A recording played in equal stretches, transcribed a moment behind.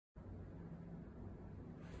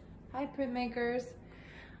Hi printmakers,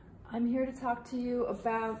 I'm here to talk to you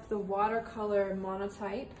about the watercolor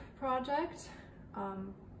monotype project.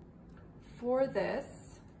 For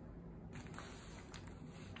this,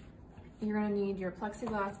 you're going to need your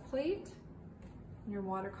plexiglass plate and your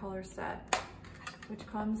watercolor set, which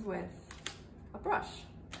comes with a brush.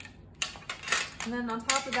 And then on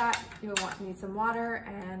top of that, you'll need some water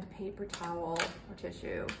and paper towel or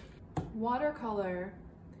tissue. Watercolor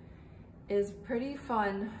is pretty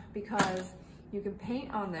fun because you can paint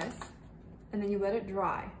on this and then you let it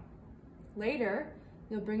dry. Later,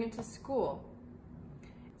 you'll bring it to school.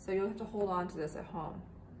 So you'll have to hold on to this at home.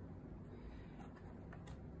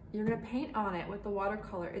 You're gonna paint on it with the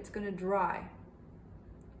watercolor. It's gonna dry.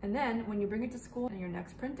 And then when you bring it to school on your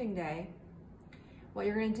next printing day, what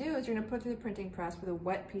you're gonna do is you're gonna put it through the printing press with a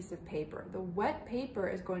wet piece of paper. The wet paper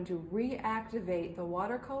is going to reactivate the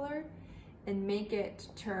watercolor and make it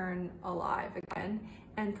turn alive again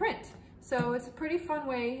and print. So it's a pretty fun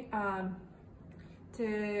way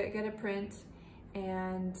to get a print,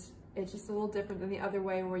 and it's just a little different than the other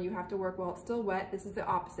way where you have to work while it's still wet. This is the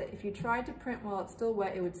opposite. If you tried to print while it's still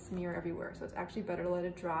wet, it would smear everywhere. So it's actually better to let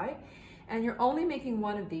it dry. And you're only making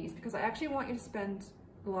one of these because I actually want you to spend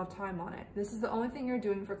a lot of time on it. This is the only thing you're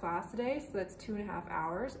doing for class today, so that's 2.5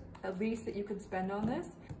 hours at least that you can spend on this.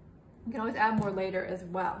 You can always add more later as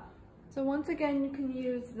well. So once again, you can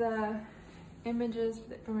use the images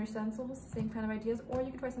from your stencils, same kind of ideas, or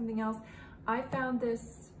you can try something else. I found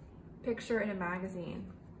this picture in a magazine,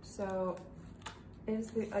 so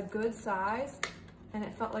it's a good size, and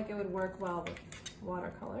it felt like it would work well with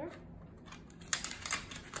watercolor.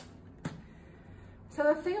 So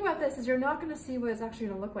the thing about this is you're not going to see what it's actually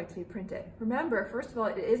going to look like to be printed. Remember, first of all,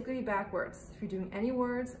 it is going to be backwards. If you're doing any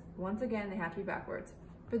words, once again, they have to be backwards.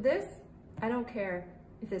 For this, I don't care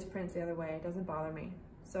if this prints the other way, it doesn't bother me.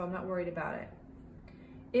 So I'm not worried about it.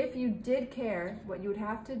 If you did care, what you would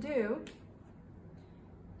have to do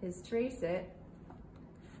is trace it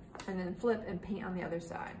and then flip and paint on the other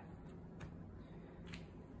side.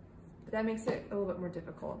 But that makes it a little bit more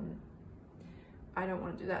difficult, and I don't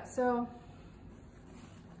want to do that. So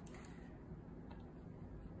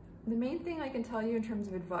the main thing I can tell you in terms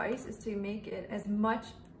of advice is to make it as much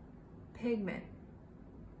pigment.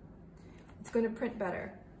 It's going to print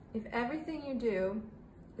better. If everything you do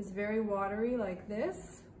is very watery like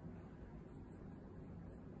this,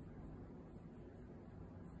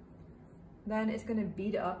 then it's going to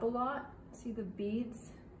bead up a lot. See the beads?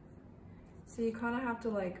 So you kind of have to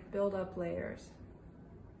like build up layers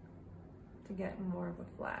to get more of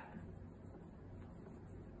a flat.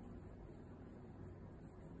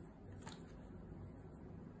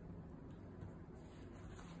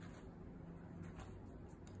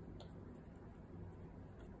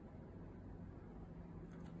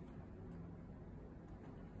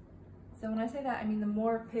 So when I say that, I mean the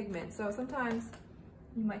more pigment. So sometimes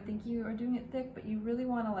you might think you are doing it thick, but you really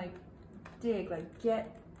want to like dig, like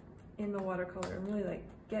get in the watercolor and really like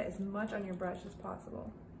get as much on your brush as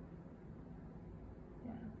possible.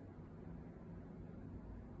 Yeah.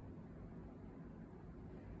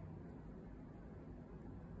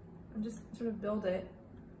 And just sort of build it.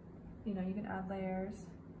 You know, you can add layers.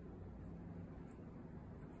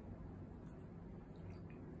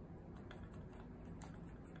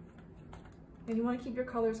 And you want to keep your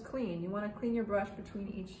colors clean. You want to clean your brush between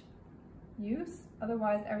each use,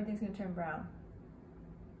 otherwise everything's going to turn brown.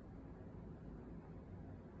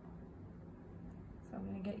 So I'm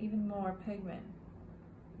going to get even more pigment,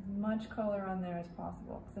 as much color on there as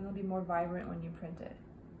possible, because then it'll be more vibrant when you print it.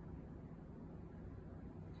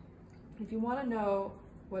 If you want to know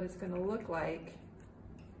what it's going to look like,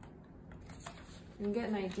 you can get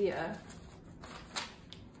an idea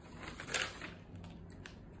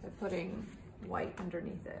by putting white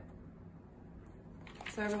underneath it.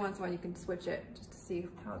 So every once in a while you can switch it just to see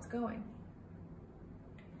how it's going.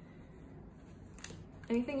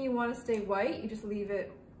 Anything you want to stay white, you just leave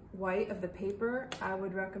it white of the paper. I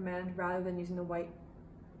would recommend, rather than using the white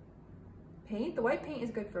paint. The white paint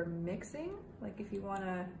is good for mixing, like if you want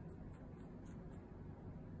to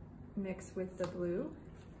mix with the blue.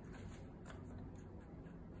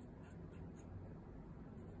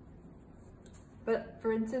 But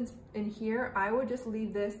for instance, in here, I would just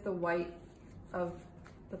leave this the white of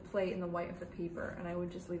the plate and the white of the paper, and I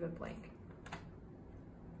would just leave it blank.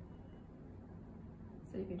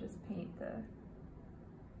 So you can just paint the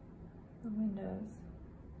windows.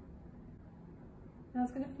 Now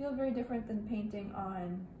it's going to feel very different than painting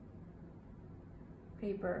on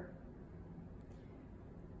paper.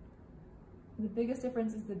 The biggest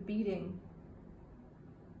difference is the beading.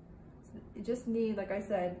 So you just need, like I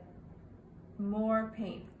said, more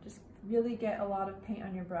paint. Just really get a lot of paint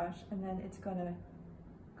on your brush, and then it's gonna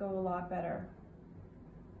go a lot better.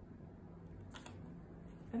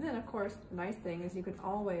 And then of course, the nice thing is you can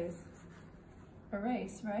always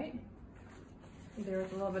erase, right? Either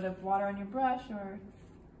with a little bit of water on your brush or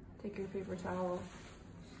take your paper towel.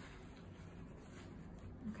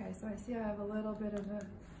 Okay, so I see I have a little bit of a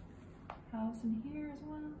house in here as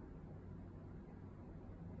well.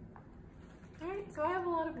 All right, so I have a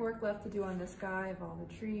lot of work left to do on this guy, of all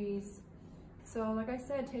the trees. So like I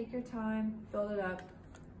said, take your time, build it up.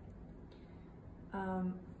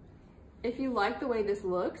 If you like the way this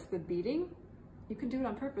looks, the beading, you can do it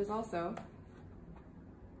on purpose also,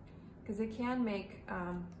 because it can make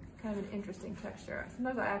kind of an interesting texture.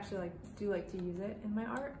 Sometimes I actually do like to use it in my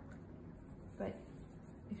art, but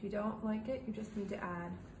if you don't like it, you just need to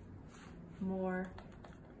add more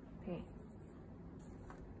paint,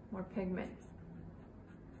 more pigment.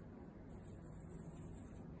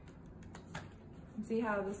 See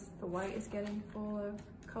how the white is getting full of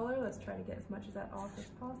color? Let's try to get as much of that off as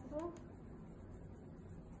possible.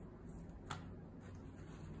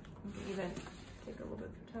 You can even take a little bit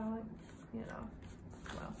of talent, you know,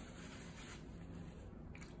 well.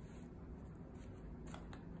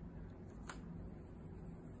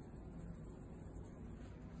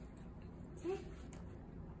 See?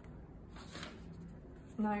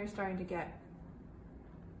 Now you're starting to get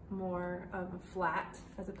more of a flat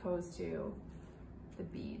as opposed to the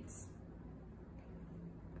beads.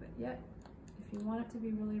 But yet, if you want it to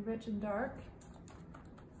be really rich and dark,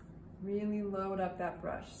 really load up that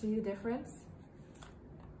brush. See the difference?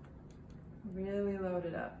 Really load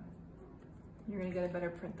it up. You're gonna get a better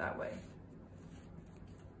print that way.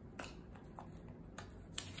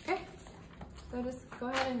 Okay, so just go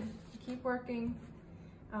ahead and keep working,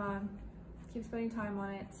 keep spending time on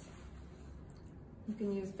it. You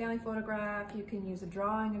can use a family photograph, you can use a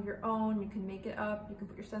drawing of your own, you can make it up, you can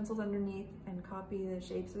put your stencils underneath and copy the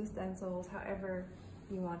shapes of the stencils, however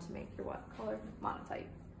you want to make your watercolor monotype.